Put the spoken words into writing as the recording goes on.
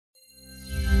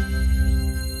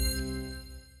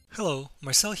Hello,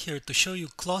 Marcel here to show you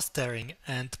cloth tearing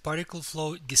and particle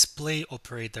flow display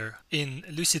operator in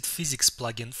Lucid Physics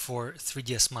plugin for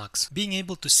 3ds Max. Being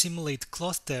able to simulate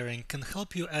cloth tearing can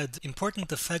help you add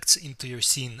important effects into your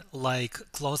scene, like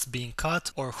cloth being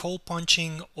cut or hole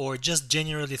punching or just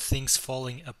generally things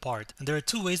falling apart. And there are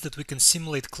two ways that we can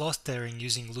simulate cloth tearing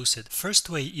using Lucid. First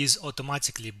way is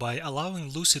automatically by allowing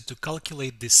Lucid to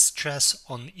calculate the stress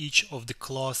on each of the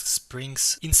cloth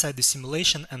springs inside the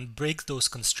simulation and break those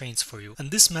constraints for you.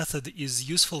 And this method is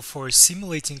useful for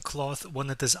simulating cloth when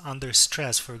it is under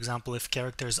stress. For example, if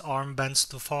character's arm bends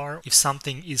too far, if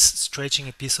something is stretching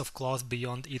a piece of cloth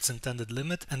beyond its intended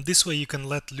limit, and this way you can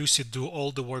let Lucid do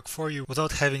all the work for you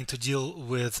without having to deal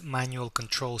with manual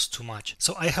controls too much.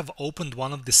 So I have opened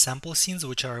one of the sample scenes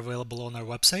which are available on our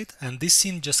website, and this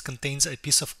scene just contains a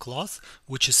piece of cloth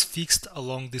which is fixed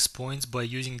along these points by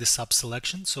using the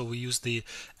sub-selection. So we use the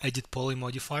edit poly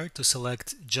modifier to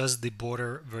select just the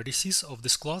border vertices of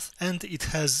this cloth, and it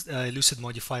has a Lucid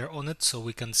modifier on it, so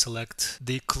we can select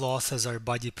the cloth as our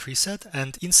body preset.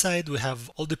 And inside we have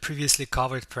all the previously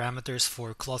covered parameters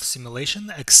for cloth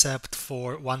simulation except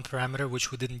for one parameter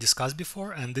which we didn't discuss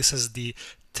before, and this is the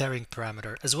tearing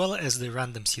parameter, as well as the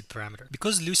random seed parameter.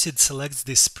 Because Lucid selects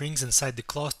the springs inside the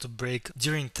cloth to break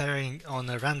during tearing on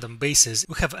a random basis,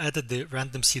 we have added the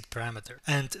random seed parameter.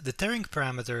 And the tearing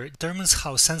parameter determines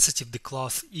how sensitive the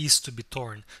cloth is to be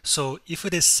torn. So if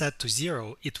it is set to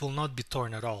 0, it will not be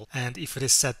torn at all. And if it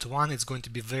is set to 1, it's going to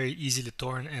be very easily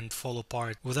torn and fall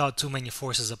apart without too many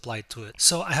forces applied to it.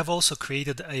 So I have also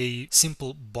created a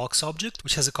simple box object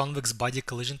which has a convex body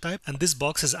collision type, and this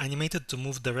box is animated to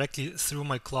move directly through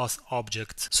my cloth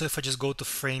object. So if I just go to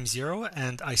frame 0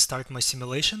 and I start my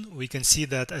simulation, we can see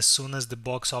that as soon as the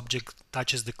box object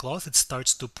touches the cloth, it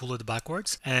starts to pull it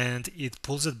backwards, and it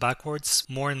pulls it backwards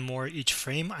more and more each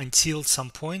frame until some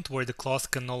point where the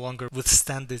cloth can no longer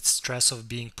withstand the stress of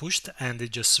being pushed and it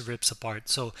just rips apart.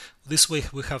 So this way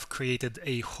we have created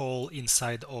a hole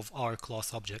inside of our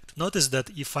cloth object. Notice that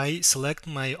if I select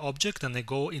my object and I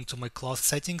go into my cloth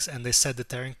settings and I set the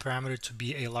tearing parameter to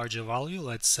be a larger value,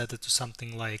 let's set it to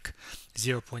something like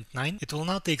 0.9, it will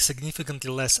now take significantly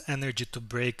less energy to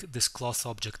break this cloth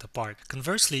object apart.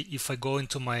 Conversely, if I go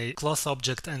into my cloth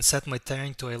object and set my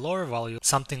tearing to a lower value,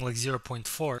 something like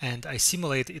 0.4, and I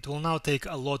simulate, it will now take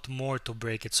a lot more to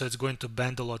break it. So it's going to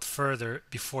bend a lot further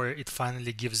before it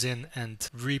finally gives in and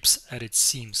rips at its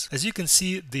seams. As you can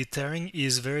see, the tearing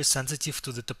is very sensitive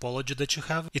to the topology that you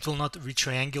have. It will not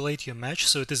retriangulate your mesh,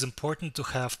 so it is important to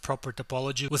have proper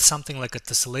topology with something like a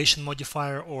tessellation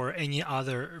modifier or any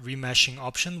other remeshing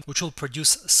option, which will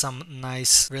produce some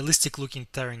nice realistic looking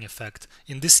tearing effect.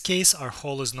 In this case, our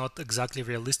hole is not exactly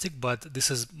realistic, but this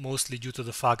is mostly due to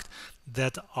the fact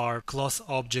that our cloth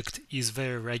object is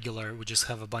very regular. We just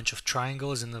have a bunch of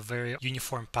triangles in a very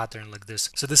uniform pattern like this.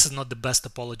 So this is not the best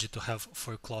topology to have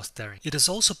for cloth tearing. It is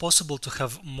also possible to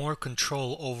have more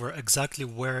control over exactly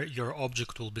where your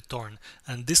object will be torn,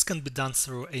 and this can be done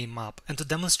through a map. And to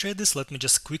demonstrate this, let me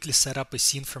just quickly set up a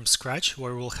scene from scratch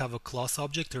where we'll have a cloth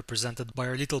object represented by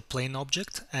our little plane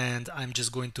object, and I'm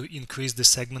just going to increase the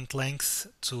segment length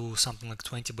to something like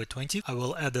 20 by 20. I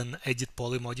will add an edit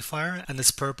poly modifier, and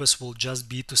its purpose will just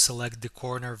be to select the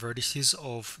corner vertices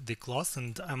of the cloth,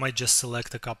 and I might just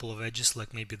select a couple of edges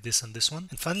like maybe this and this one.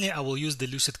 And finally, I will use the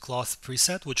Lucid Cloth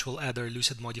preset, which will add our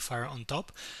Lucid modifier on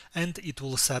top, and it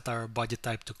will set our body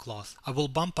type to cloth. I will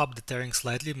bump up the tearing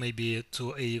slightly, maybe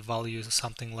to a value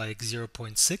something like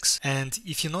 0.6. And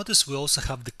if you notice, we also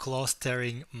have the cloth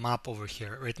tearing map over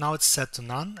here. Right now it's set to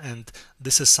none, and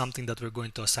this is something that we're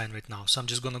going to assign right now. So I'm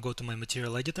just going to go to my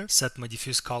material editor, set my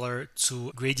diffuse color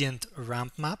to gradient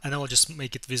ramp map, and I will just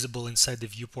make it visible inside the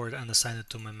viewport and assign it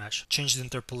to my mesh. Change the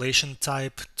interpolation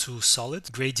type to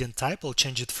solid. Gradient type, I'll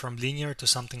change it from linear to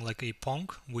something like a pong,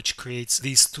 which creates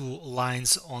these two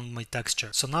lines on my texture.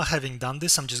 So now having done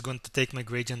this, I'm just going to take my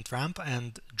gradient ramp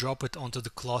and drop it onto the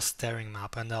cloth tearing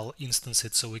map, and I'll instance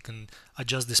it so we can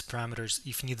adjust these parameters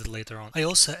if needed later on. I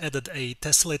also added a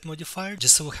tessellate modifier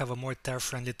just so we have a more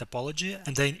tear-friendly topology,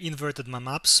 and then inverted my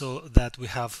map so that we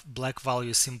have black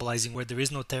values symbolizing where there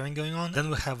is no tearing going on, then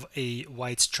we have a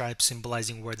white stripe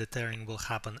symbolizing where the tearing will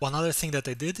happen. One other thing that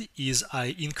I did is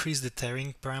I increased the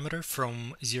tearing parameter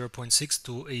from 0.6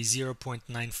 to a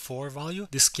 0.94 value.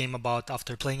 This came about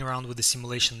after playing around with the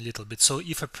simulation a little bit. So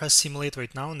if I press simulate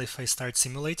right now and if I start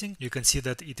simulating, you can see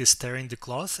that it is tearing the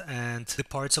cloth, and the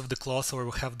parts of the cloth where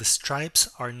we have the stripes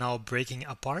are now breaking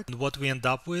apart, and what we end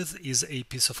up with is a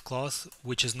piece of cloth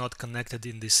which is not connected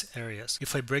in these areas.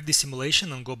 If I break the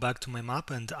simulation and go back to my map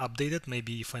and update it,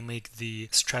 maybe if I make the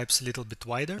stripes a little bit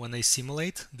wider, when I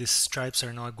simulate, these stripes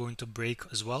are now going to break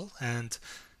as well, and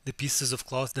the pieces of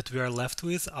cloth that we are left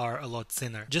with are a lot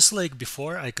thinner. Just like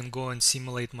before, I can go and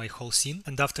simulate my whole scene,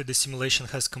 and after the simulation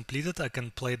has completed, I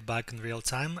can play it back in real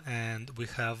time, and we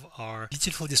have our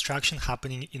beautiful distraction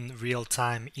happening in real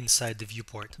time inside the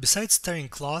viewport. Besides tearing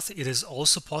cloth, it is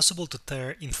also possible to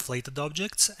tear inflated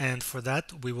objects, and for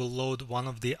that we will load one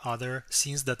of the other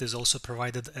scenes that is also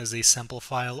provided as a sample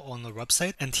file on the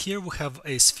website. And here we have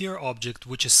a sphere object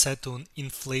which is set to an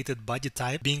inflated body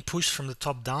type being pushed from the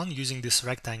top down using this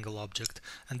rectangle object.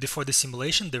 And before the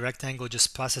simulation, the rectangle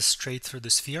just passes straight through the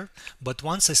sphere, but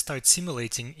once I start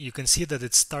simulating, you can see that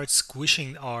it starts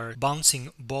squishing our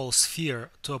bouncing ball sphere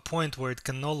to a point where it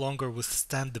can no longer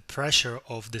withstand the pressure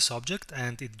of this object,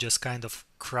 and it just kind of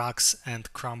cracks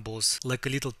and crumbles like a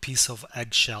little piece of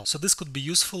eggshell. So this could be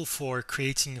useful for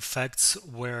creating effects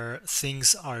where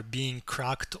things are being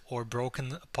cracked or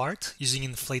broken apart using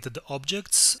inflated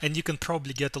objects, and you can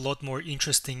probably get a lot more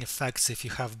interesting effects if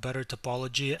you have better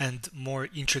topology and more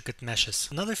intricate meshes.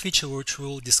 Another feature which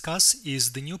we'll discuss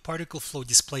is the new particle flow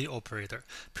display operator.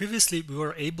 Previously we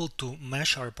were able to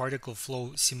mesh our particle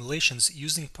flow simulations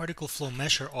using particle flow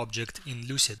mesher object in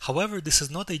Lucid. However, this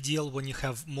is not ideal when you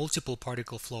have multiple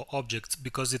particle flow objects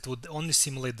because it would only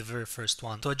simulate the very first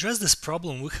one. To address this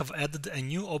problem, we have added a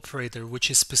new operator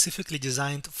which is specifically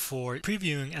designed for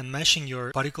previewing and meshing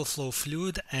your particle flow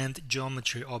fluid and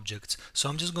geometry objects. So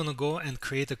I'm just going to go and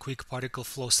create a quick particle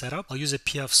flow setup. I'll use a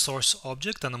PF source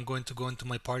object, and I'm going to go into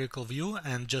my particle view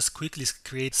and just quickly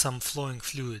create some flowing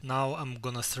fluid. Now I'm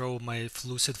going to throw my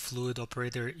Lucid fluid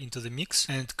operator into the mix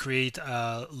and create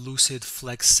a Lucid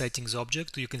flex settings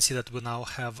object. You can see that we now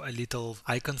have a little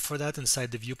icon for that inside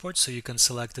the viewport, so you can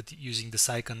select it using this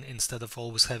icon instead of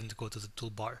always having to go to the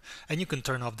toolbar. And you can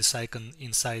turn off this icon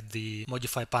inside the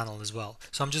modify panel as well.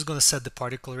 So I'm just going to set the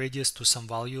particle radius to some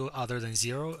value other than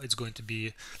 0. It's going to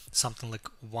be something like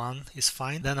 1 is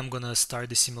fine. Then I'm going to start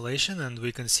the simulation, and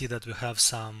we can see that we have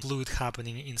some fluid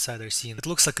happening inside our scene. It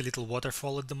looks like a little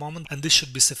waterfall at the moment, and this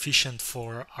should be sufficient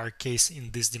for our case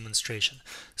in this demonstration.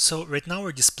 So right now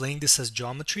we're displaying this as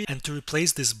geometry, and to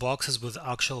replace these boxes with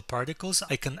actual particles,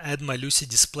 I can add my Lucid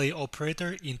display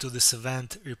operator into this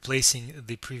event, replacing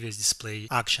the previous display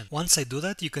action. Once I do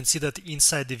that, you can see that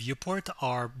inside the viewport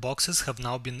our boxes have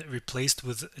now been replaced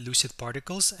with Lucid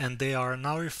particles, and they are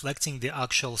now reflecting the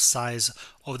actual size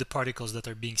of the particles that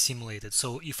are being simulated.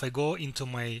 So if I go into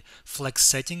my flex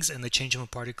settings and I change my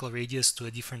particle radius to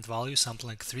a different value, something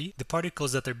like 3, the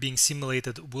particles that are being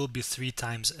simulated will be 3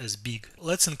 times as big.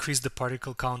 Let's increase the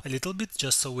particle count a little bit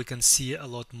just so we can see a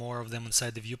lot more of them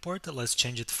inside the viewport. Let's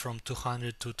change it from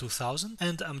 200 to 2000,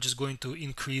 and I'm just going to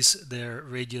increase their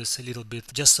radius a little bit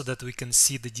just so that we can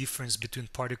see the difference between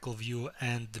particle view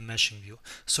and the meshing view.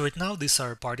 So right now these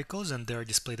are particles and they're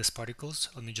displayed as particles.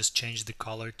 Let me just change the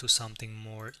color to something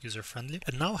more user-friendly,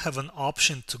 and now have an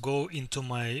option to go into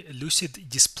my Lucid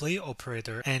display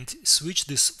operator and switch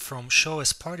this from show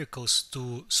as particles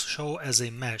to show as a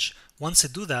mesh. Once I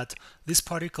do that, these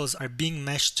particles are being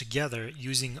meshed together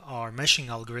using our meshing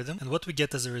algorithm, and what we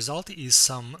get as a result is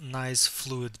some nice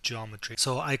fluid geometry.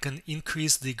 So I can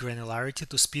increase the granularity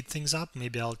to speed things up.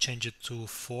 Maybe I'll change it to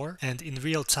 4, and in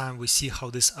real time we see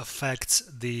how this affects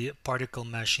the particle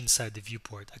mesh inside the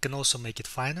viewport. I can also make it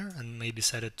finer and maybe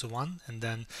set it to 1, and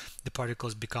then the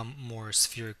particles become more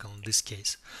spherical in this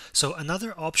case. So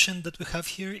another option that we have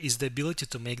here is the ability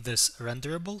to make this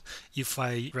renderable. If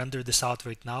I render this out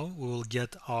right now, we will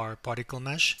get our particle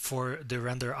mesh for the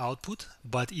render output,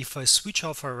 but if I switch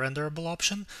off our renderable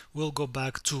option, we'll go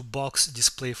back to box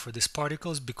display for these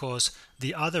particles, because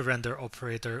the other render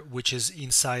operator, which is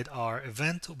inside our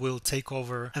event, will take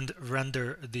over and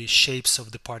render the shapes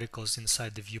of the particles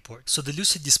inside the viewport. So the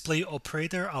Lucid display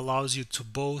operator allows you to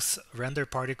both render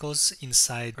particles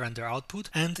inside render output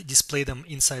and display them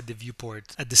inside the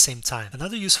viewport at the same time.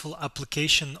 Another useful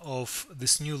application of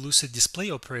this new Lucid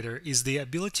display operator is the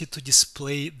ability to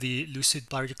display the Lucid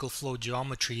particle flow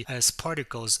geometry as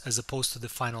particles as opposed to the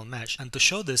final mesh. And to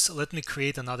show this, let me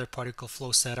create another particle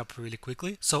flow setup really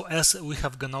quickly. So as we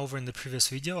have gone over in the previous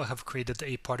video, I have created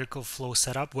a particle flow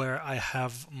setup where I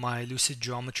have my Lucid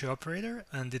geometry operator,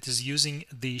 and it is using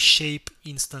the shape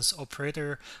instance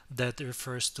operator that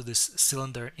refers to this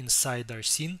cylinder inside our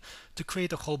scene to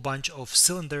create a whole bunch of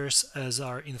cylinders as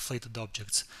our inflated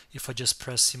objects. If I just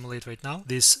press simulate right now,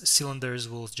 these cylinders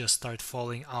will just start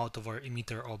falling out of our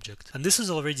emitter object. And this is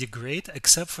already great,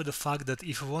 except for the fact that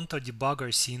if we want to debug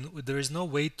our scene, there is no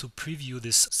way to preview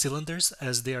these cylinders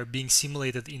as they are being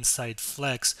simulated inside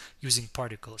Flex using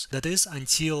particles. That is,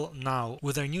 until now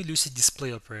with our new Lucid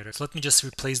display operator. So let me just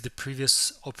replace the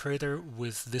previous operator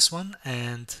with this one,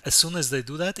 And as soon as they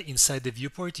do that, inside the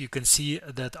viewport, you can see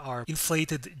that our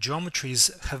inflated geometries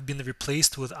have been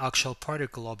replaced with actual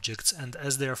particle objects. And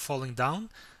as they are falling down,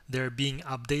 they're being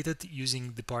updated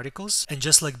using the particles. And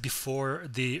just like before,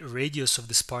 the radius of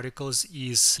these particles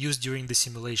is used during the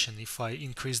simulation. If I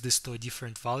increase this to a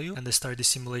different value and I start the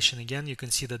simulation again, you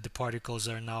can see that the particles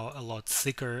are now a lot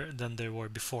thicker than they were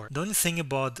before. The only thing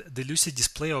about the Lucid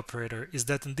display operator is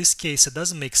that in this case it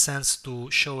doesn't make sense to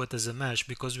show it as a mesh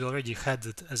because we already had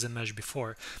it as a mesh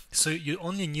before. So you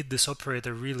only need this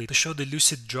operator really to show the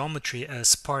Lucid geometry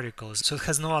as particles. So it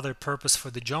has no other purpose for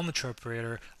the geometry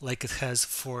operator like it has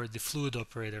for the fluid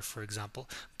operator, for example,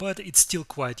 but it's still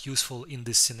quite useful in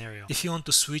this scenario. If you want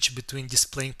to switch between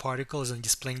displaying particles and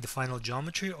displaying the final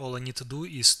geometry, all I need to do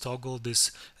is toggle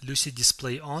this Lucid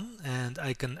display on, and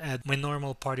I can add my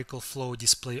normal particle flow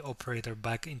display operator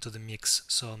back into the mix.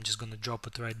 So I'm just going to drop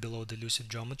it right below the Lucid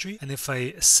geometry, and if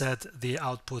I set the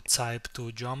output type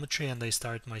to geometry and I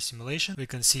start my simulation, we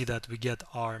can see that we get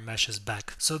our meshes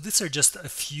back. So these are just a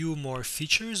few more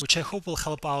features which I hope will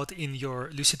help out in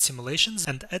your Lucid simulations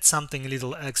and add something a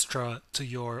little extra to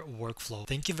your workflow.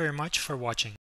 Thank you very much for watching.